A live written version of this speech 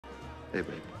Hey,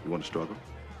 babe, you want to struggle?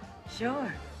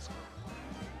 Sure.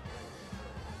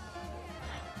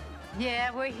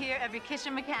 Yeah, we're here every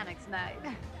kitchen mechanics night.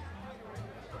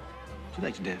 She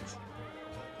likes to dance.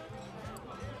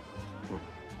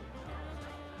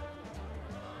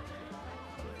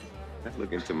 That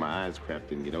look into my eyes crap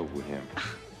didn't get over with him.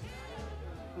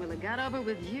 Well, it got over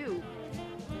with you.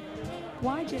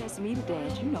 Why'd you ask me to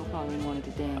dance? You know Pauline wanted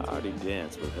to dance. I already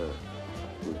danced with her.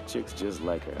 With chicks just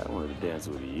like her. I wanted to dance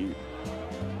with you.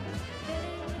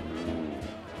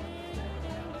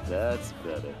 That's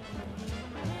better.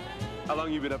 How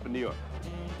long you been up in New York?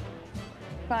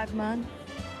 5 months.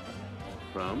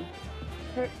 From?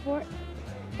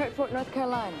 Hertford, North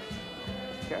Carolina.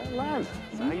 Carolina.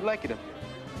 So how you like it up there?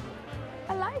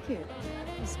 I like it.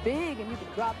 It's big and you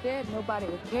could drop dead and nobody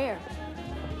would care.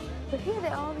 But here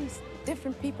there are all these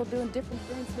different people doing different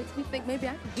things. Makes me think maybe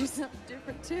I could do something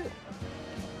different too.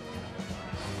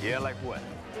 Yeah, like what?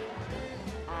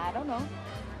 I don't know.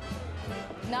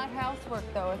 Not housework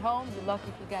though. At home, you're lucky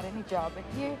if you got any job. But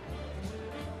here,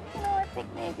 you know, I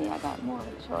think maybe I got more of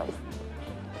a choice.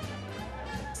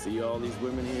 See all these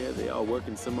women here? They all work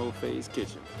in some old phase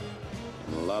kitchen.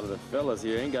 And a lot of the fellas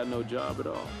here ain't got no job at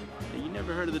all. And you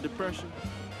never heard of the Depression?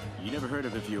 You never heard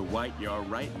of if you're white, you're all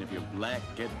right, and if you're black,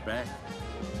 get back?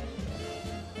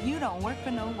 You don't work for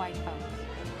no white folks.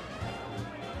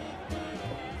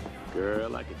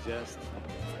 Girl, I could just.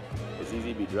 It's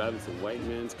easy to be driving some white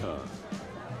man's car.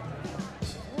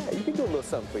 Yeah, you can do a little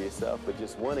something for yourself, but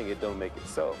just wanting it don't make it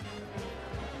so.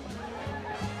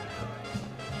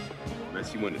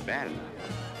 Unless you want it bad enough.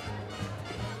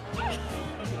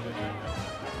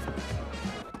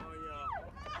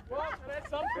 Walter, that's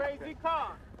some crazy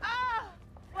car. Oh,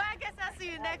 well, I guess I'll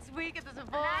see you next week at the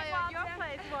Savoy at your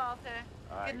place, Walter.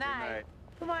 All right, Good night. good night.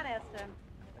 Come on, Esther.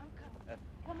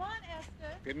 Come on,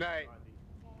 Esther. Good night.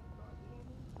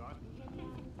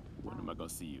 When am I gonna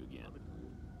see you again?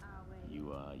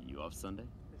 You off Sunday?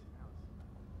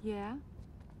 Yeah?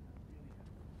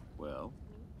 Well,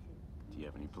 do you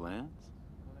have any plans?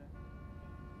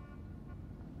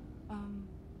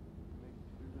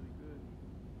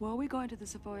 Well, we're going to the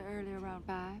Savoy early around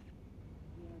 5.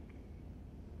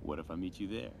 What if I meet you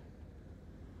there?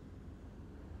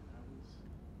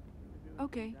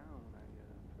 Okay.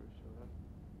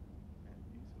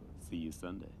 See you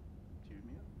Sunday.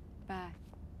 Bye.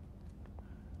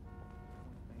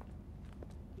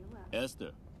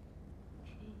 Esther.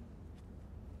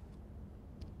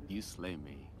 You slay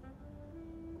me.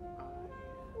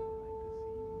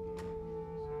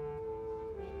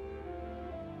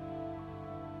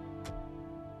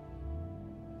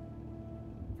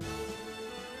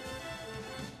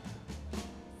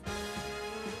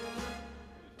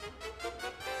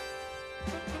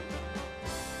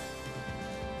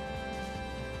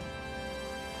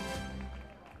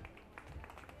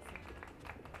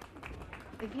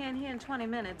 They can't hear in 20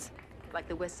 minutes. Like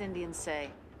the West Indians say,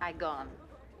 I gone.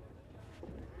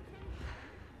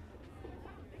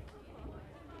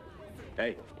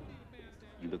 Hey,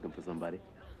 you looking for somebody?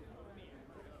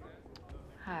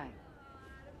 Hi.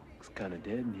 Looks kind of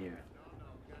dead in here.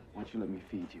 Why don't you let me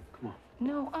feed you? Come on.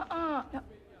 No, no.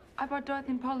 I brought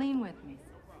Dorothy and Pauline with me.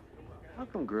 How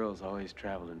come girls always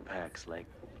travel in packs like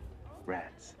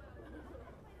rats?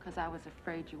 Because I was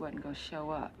afraid you wasn't going to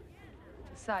show up.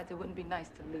 Besides, it wouldn't be nice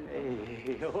to leave.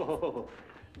 Hey, oh,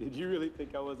 did you really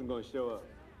think I wasn't going to show up?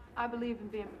 I believe in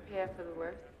being prepared for the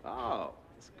worst. Oh,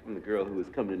 it's from the girl who was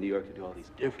coming to New York to do all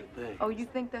these different things. Oh, you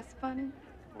think that's funny?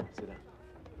 Come on, sit down.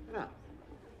 Sit down.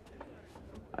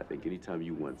 I think anytime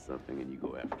you want something and you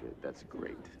go after it, that's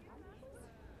great.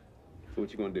 So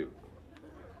what you gonna do?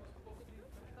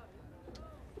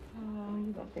 Oh,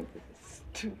 you don't think this is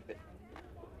stupid.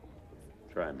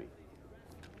 Try me.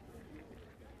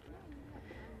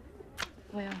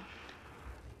 Well,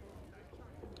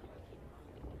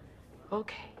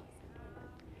 okay.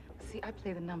 See, I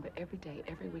play the number every day,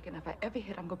 every week, and if I ever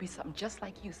hit, I'm gonna be something just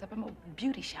like you, except I'm a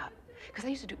beauty shop. Because I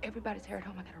used to do everybody's hair at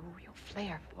home. I got a real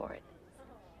flair for it.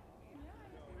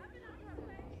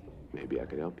 Maybe I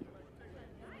could help you.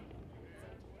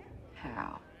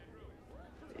 How?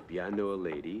 Maybe I know a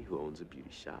lady who owns a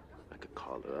beauty shop. I could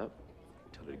call her up,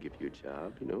 tell her to give you a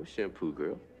job, you know, shampoo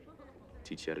girl.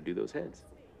 Teach you how to do those heads.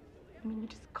 I mean, you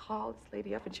just call this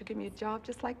lady up and she'll give me a job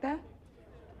just like that?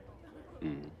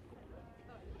 Mm-hmm.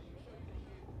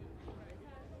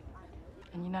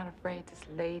 And you're not afraid this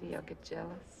lady will get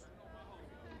jealous?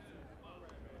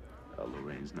 Well,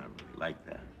 Lorraine's not really like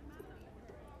that.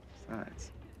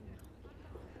 Besides,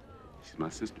 she's my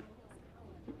sister.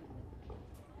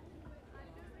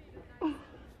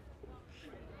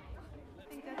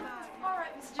 All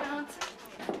right, Miss Johnson.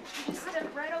 You just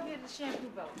did the shampoo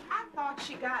go? I thought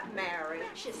she got married.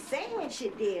 She's saying she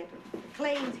did.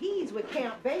 Claims he's with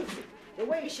Count Basie. The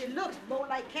way she looks, more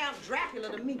like Count Dracula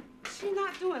to me. She's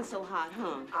not doing so hot,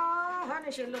 huh? Oh,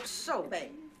 honey, she looks so bad.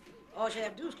 All she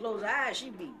have to do is close her eyes,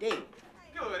 she'd be dead.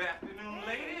 Good afternoon,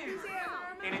 ladies.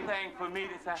 Anything for me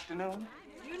this afternoon?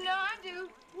 You know I do.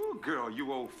 Ooh, girl,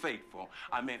 you old faithful.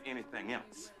 I meant anything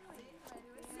else.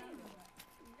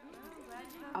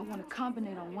 I want to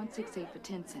combinate on 168 for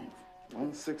 10 cents.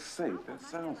 168, that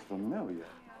sounds familiar.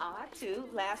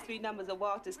 R2, last three numbers of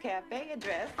Walter's Cafe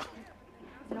address.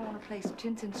 And I want to play some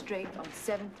 10 cents straight on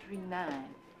 739.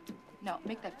 No,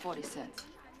 make that 40 cents.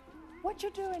 What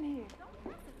you doing here?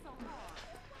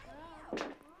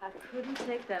 I couldn't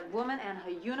take that woman and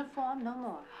her uniform no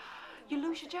more. You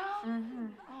lose your job? Mm-hmm.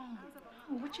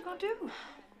 Oh, what you gonna do?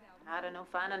 I don't know,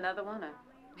 find another one or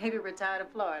maybe retire to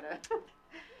Florida.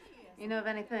 You know of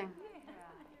anything?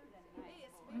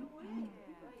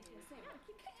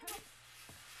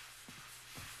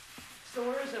 So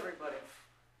where's everybody?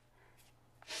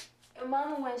 Your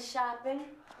mama went shopping.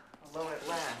 Alone at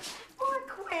last. Boy,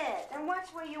 quit and watch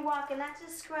where you're walking. I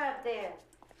just scrub there.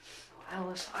 Oh,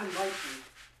 Alice, I like you.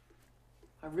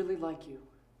 I really like you.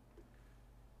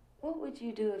 What would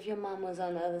you do if your mom was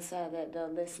on the other side of that door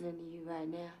listening to you right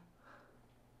now?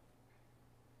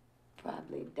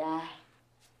 Probably die.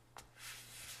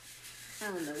 I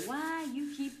don't know why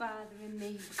you keep bothering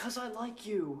me. Because I like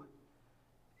you.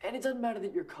 And it doesn't matter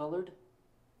that you're colored.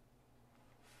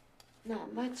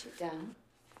 Not much, it don't.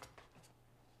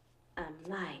 I'm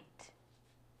light.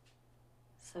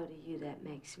 So to you, that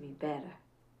makes me better.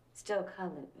 Still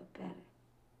colored, but better.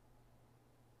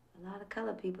 A lot of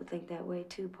colored people think that way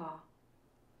too, Paul.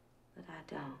 But I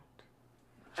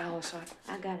don't. Alice,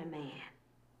 I got a man.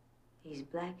 He's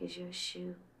black as your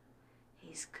shoe.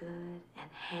 He's good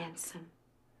and handsome,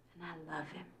 and I love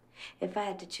him. If I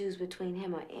had to choose between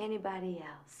him or anybody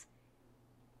else,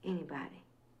 anybody,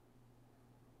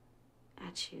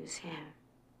 I'd choose him.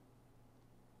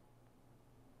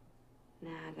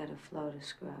 Now I got a floor to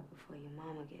scrub before your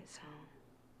mama gets home.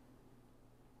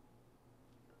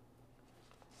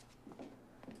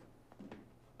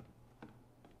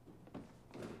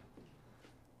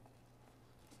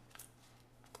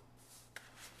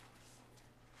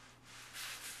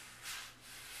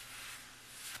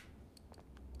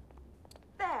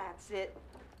 That's it.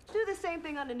 Do the same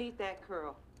thing underneath that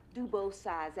curl. Do both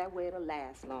sides. That way it'll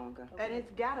last longer. Okay. And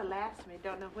it's gotta last me.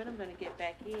 Don't know when I'm gonna get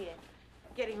back in.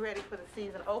 Getting ready for the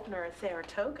season opener in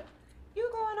Saratoga. You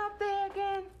going up there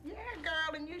again? Yeah,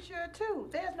 girl, and you should too.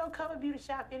 There's no color beauty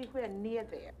shop anywhere near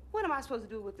there. What am I supposed to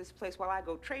do with this place while I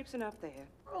go traipsing up there?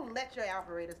 Oh, let your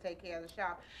operators take care of the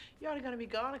shop. You're only gonna be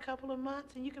gone a couple of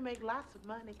months and you can make lots of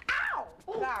money. Ow!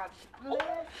 God,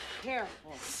 bless.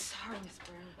 Careful. Sorry, Miss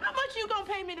Brown. How much you gonna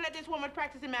pay me to let this woman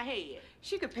practice in my head?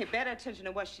 She could pay better attention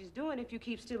to what she's doing if you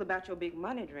keep still about your big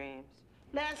money dreams.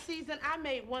 Last season, I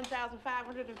made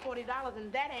 $1,540,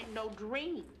 and that ain't no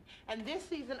dream. And this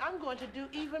season, I'm going to do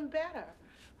even better.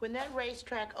 When that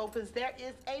racetrack opens, there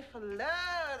is a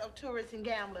flood of tourists and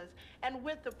gamblers. And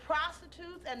with the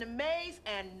prostitutes and the maids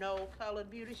and no colored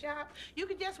beauty shop, you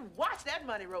can just watch that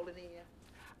money rolling in.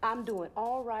 I'm doing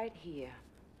all right here.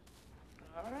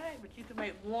 All right, but you can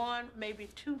make $1,000, maybe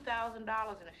 $2,000 in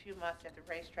a few months after the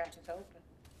racetrack is open.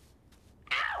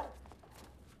 Ow!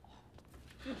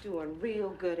 You're doing real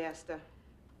good, Esther,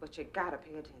 but you gotta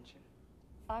pay attention.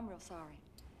 I'm real sorry.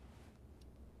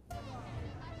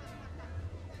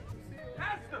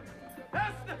 Esther!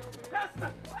 Esther!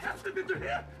 Esther! Esther, did you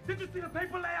hear? Did you see the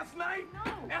paper last night?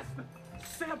 No. Esther,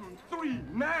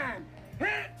 739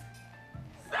 hit!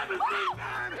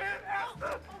 739 hit,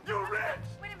 Esther! You rich!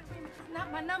 Wait a minute. It's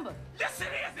not my number. Yes, it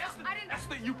is, Esther! I didn't...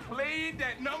 Esther, you played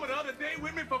that number the other day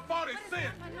with me for 40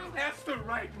 cents. Esther,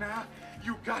 right now,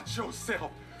 you got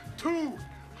yourself $200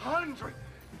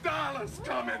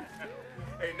 coming.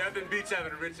 Ain't nothing beats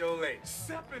having a rich old lady.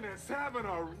 Seppin is having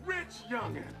a rich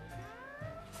youngin'.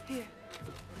 Here.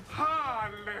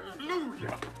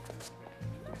 Hallelujah.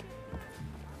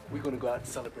 We're gonna go out and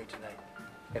celebrate tonight.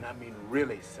 And I mean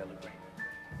really celebrate.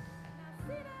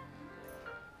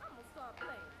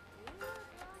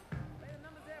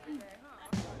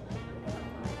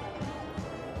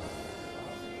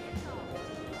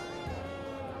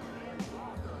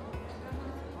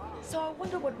 So I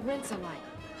wonder what rents are like.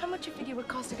 How much you figure it would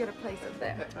cost to get a place up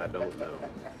there? I don't know.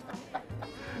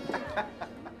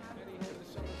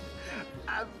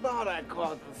 I thought I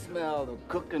caught the smell of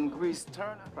cooking grease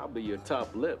turner. Probably your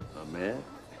top lip, my man.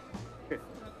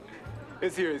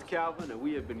 This here is Calvin, and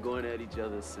we have been going at each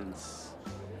other since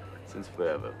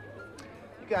forever.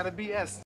 You gotta be Esther.